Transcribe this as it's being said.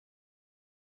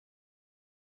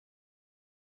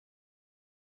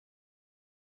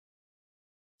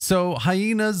So,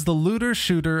 Hyenas, the looter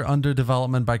shooter under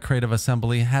development by Creative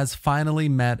Assembly, has finally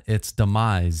met its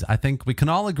demise. I think we can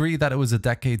all agree that it was a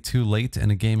decade too late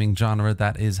in a gaming genre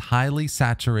that is highly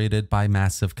saturated by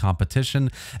massive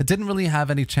competition. It didn't really have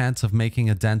any chance of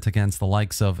making a dent against the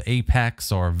likes of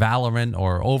Apex or Valorant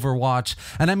or Overwatch.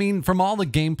 And I mean, from all the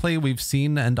gameplay we've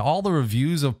seen and all the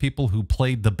reviews of people who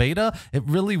played the beta, it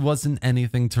really wasn't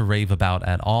anything to rave about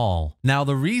at all. Now,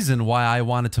 the reason why I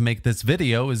wanted to make this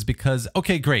video is because,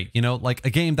 okay, great. You know, like a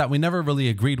game that we never really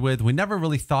agreed with, we never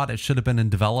really thought it should have been in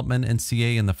development in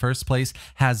CA in the first place,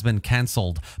 has been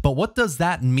cancelled. But what does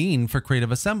that mean for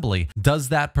Creative Assembly? Does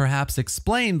that perhaps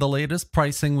explain the latest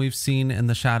pricing we've seen in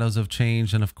the Shadows of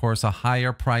Change, and of course a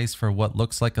higher price for what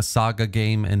looks like a Saga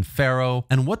game in Pharaoh?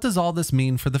 And what does all this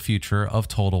mean for the future of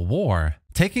Total War?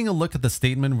 Taking a look at the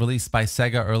statement released by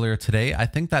SEGA earlier today, I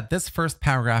think that this first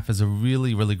paragraph is a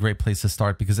really great place to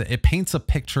start because it paints a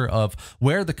picture of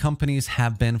where the companies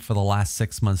have been for the last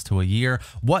 6 months to a year,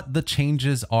 what the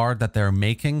changes are that they're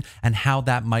making, and how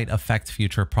that might affect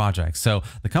future projects. So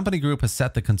the company group has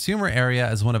set the consumer area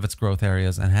as one of its growth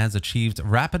areas and has achieved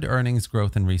rapid earnings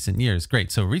growth in recent years.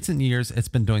 Great. So recent years, it's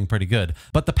been doing pretty good.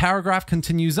 But the paragraph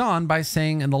continues on by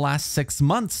saying in the last 6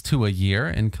 months to a year,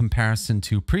 in comparison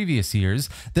to previous years,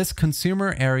 this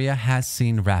consumer area has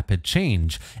seen rapid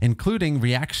change, including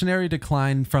reactionary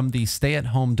decline from the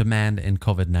stay-at-home demand in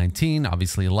COVID-19.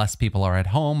 Obviously, less people are at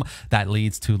home. That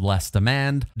leads to less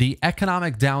demand. The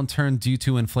economic downturn due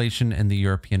to inflation in the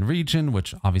European region,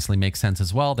 which obviously makes sense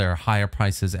as well. There are higher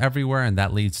prices everywhere, and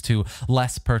that leads to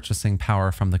less purchasing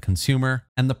power from the consumer.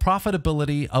 And the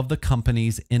profitability of the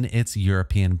companies in its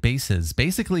European bases,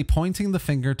 basically pointing the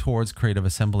finger towards Creative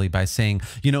Assembly by saying,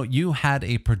 you know, you had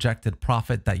a projected profit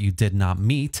that you did not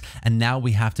meet, and now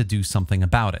we have to do something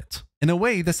about it. In a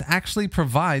way, this actually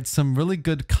provides some really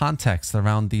good context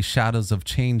around the Shadows of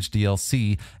Change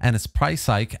DLC and its price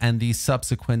hike and the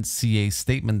subsequent CA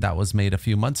statement that was made a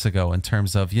few months ago in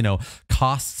terms of, you know,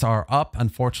 costs are up.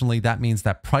 Unfortunately, that means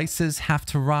that prices have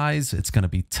to rise. It's going to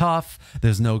be tough.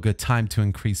 There's no good time to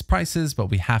increase prices, but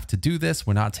we have to do this.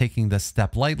 We're not taking this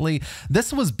step lightly.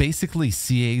 This was basically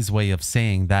CA's way of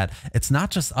saying that it's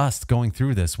not just us going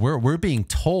through this. We're being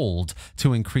told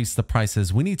to increase the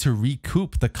prices. We need to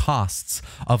recoup the costs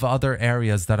of other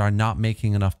areas that are not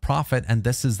making enough profit, and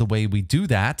this is the way we do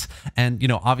that. And, you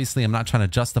know, obviously I'm not trying to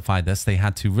justify this. They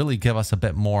had to really give us a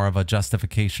bit more of a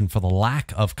justification for the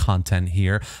lack of content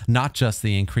here, not just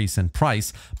the increase in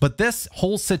price. But this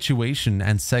whole situation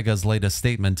and SEGA's latest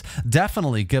statement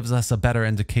definitely gives us a better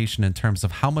indication in terms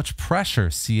of how much pressure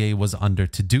CA was under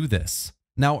to do this.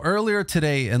 Now, earlier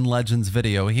today in Legend's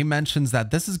video, he mentions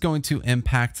that this is going to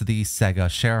impact the SEGA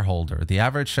shareholder. The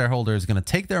average shareholder is going to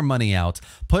take their money out,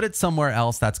 put it somewhere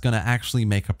else that's going to actually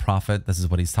make a profit. This is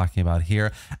what he's talking about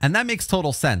here. And that makes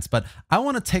total sense. But I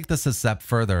want to take this a step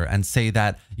further and say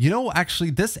that, you know,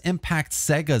 actually this impacts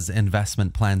SEGA's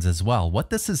investment plans as well. What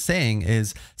this is saying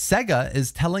is SEGA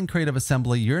is telling Creative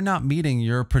Assembly, you're not meeting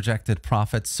your projected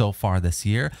profits so far this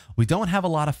year. We don't have a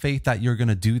lot of faith that you're going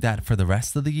to do that for the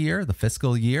rest of the year, the fiscal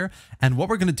year. And what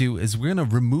we're going to do is we're going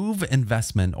to remove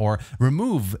investment or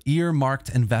remove earmarked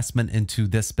investment into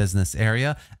this business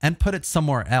area and put it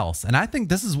somewhere else. And I think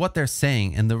this is what they're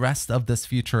saying in the rest of this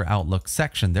future outlook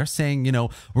section. They're saying, you know,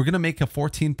 we're going to make a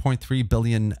 14.3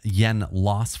 billion yen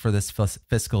loss for this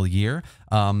fiscal year.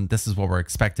 This is what we're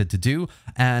expected to do.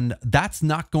 And that's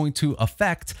not going to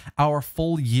affect our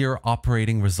full year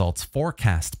operating results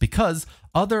forecast because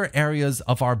other areas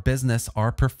of our business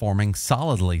are performing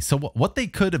solidly. So what they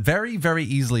could very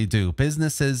easily do,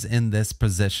 businesses in this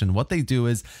position, what they do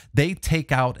is they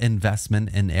take out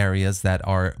investment in areas that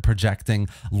are projecting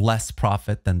less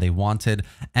profit than they wanted,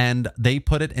 and they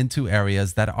put it into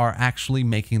areas that are actually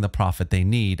making the profit they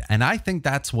need. And I think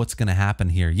that's what's going to happen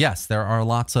here. Yes, there are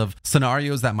lots of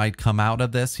scenarios that might come out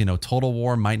of this. You know, Total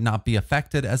War might not be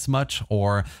affected as much,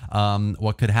 or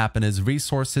what could happen is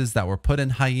resources that were put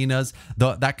in Hyenas,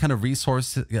 that kind of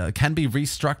resource can be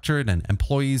restructured and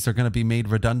employees are going to be made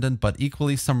redundant, but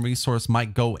equally some resource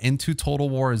might go into Total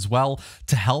War as well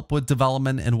to help with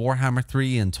development in Warhammer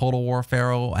 3 and Total War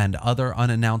Pharaoh and other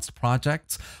unannounced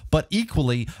projects. But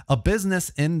equally, a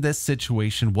business in this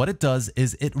situation, what it does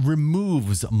is it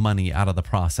removes money out of the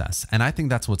process. And I think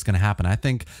that's what's going to happen. I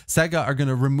think SEGA are going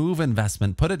to remove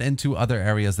investment, put it into other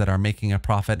areas that are making a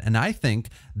profit. And I think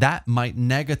that might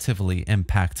negatively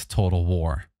impact Total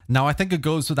War. Now, I think it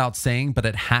goes without saying, but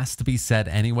it has to be said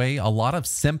anyway. A lot of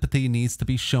sympathy needs to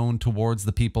be shown towards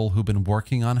the people who've been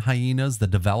working on Hyenas, the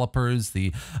developers,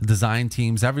 the design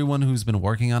teams, everyone who's been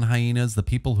working on Hyenas, the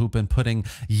people who've been putting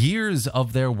years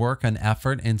of their work and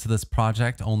effort into this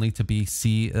project only to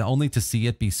see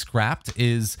it be scrapped.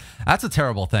 That's a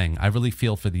terrible thing. I really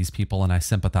feel for these people and I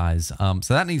sympathize.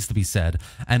 So that needs to be said.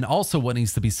 And also what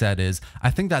needs to be said is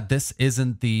I think that this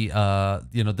isn't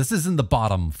this isn't the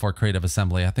bottom for Creative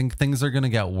Assembly. I think things are going to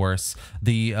get worse.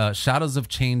 The Shadows of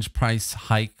Change price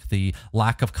hike, the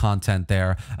lack of content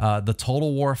there, the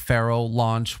Total War Pharaoh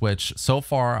launch, which so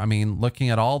far, I mean, looking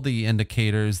at all the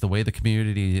indicators, the way the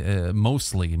community,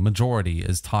 majority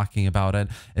is talking about it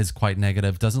is quite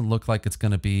negative. Doesn't look like it's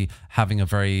going to be having a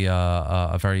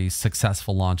very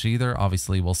successful launch either.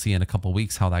 Obviously, we'll see in a couple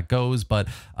weeks how that goes, but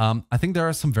I think there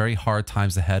are some very hard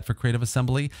times ahead for Creative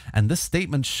Assembly, and this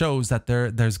statement shows that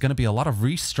there's going to be a lot of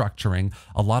restructuring,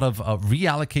 a lot of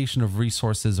reallocation of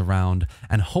resources around,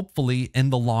 and hopefully in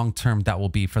the long term that will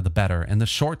be for the better. In the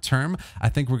short term, I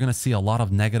think we're going to see a lot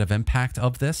of negative impact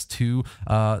of this to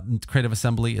Creative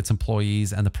Assembly, its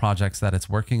employees, and the projects that it's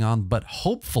working on, but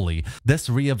hopefully this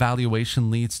reevaluation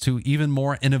leads to even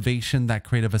more innovation that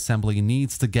Creative Assembly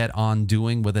needs to get on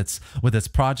doing with its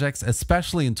projects,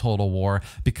 especially in Total War,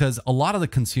 because a lot of the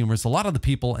consumers, a lot of the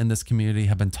people in this community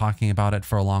have been talking about it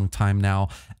for a long time now.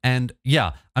 And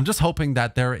yeah, I'm just hoping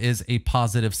that there is a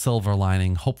positive silver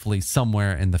lining, hopefully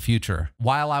somewhere in the future.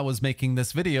 While I was making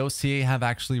this video, CA have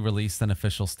actually released an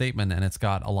official statement, and it's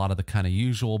got a lot of the kind of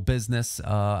usual business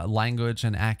language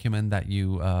and acumen that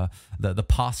the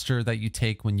posture that you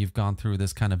take when you've gone through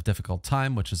this kind of difficult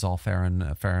time, which is all fair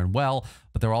and well.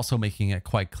 But they're also making it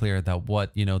quite clear that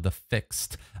the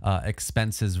fixed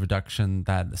expenses reduction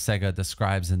that SEGA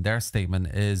describes in their statement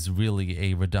is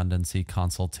really a redundancy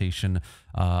consultation.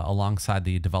 Alongside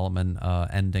the development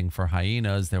ending for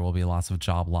Hyenas, there will be lots of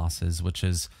job losses, which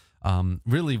is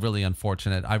really, really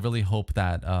unfortunate. I really hope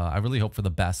for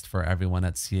the best for everyone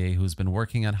at CA who's been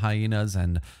working at Hyenas,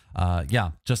 and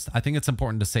yeah, I think it's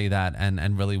important to say that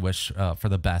and really wish for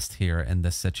the best here in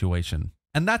this situation.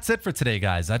 And that's it for today,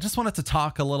 guys. I just wanted to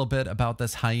talk a little bit about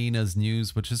this Hyenas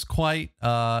news, which is quite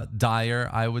dire.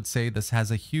 I would say this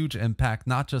has a huge impact,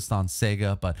 not just on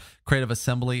SEGA, but Creative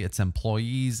Assembly, its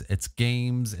employees, its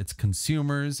games, its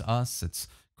consumers, us, its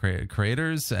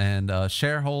creators and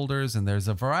shareholders, and there's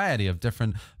a variety of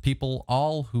different people,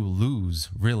 all who lose.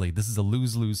 Really, this is a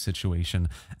lose-lose situation,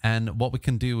 and what we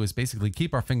can do is basically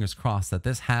keep our fingers crossed that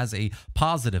this has a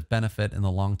positive benefit in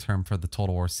the long term for the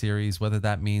Total War series, whether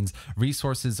that means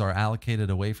resources are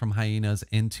allocated away from Hyenas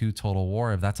into Total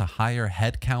War, if that's a higher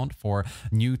head count for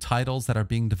new titles that are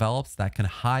being developed that can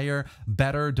hire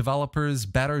better developers,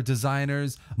 better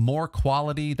designers, more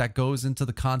quality that goes into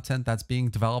the content that's being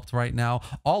developed right now.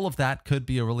 All of that could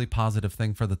be a really positive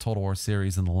thing for the Total War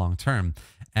series in the long term.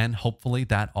 And hopefully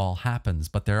that all happens.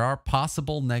 But there are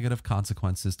possible negative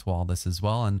consequences to all this as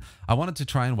well. And I wanted to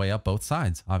try and weigh up both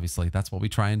sides. Obviously, that's what we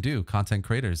try and do. Content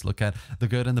creators look at the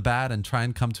good and the bad and try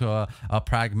and come to a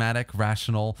pragmatic,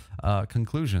 rational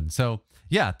conclusion. So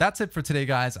yeah, that's it for today,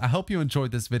 guys. I hope you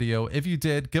enjoyed this video. If you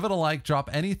did, give it a like, drop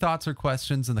any thoughts or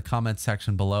questions in the comments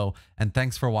section below. And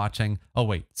thanks for watching. Oh,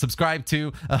 wait, subscribe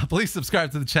to, please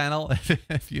subscribe to the channel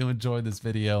if you enjoyed this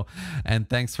video. And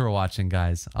thanks for watching,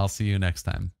 guys. I'll see you next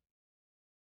time.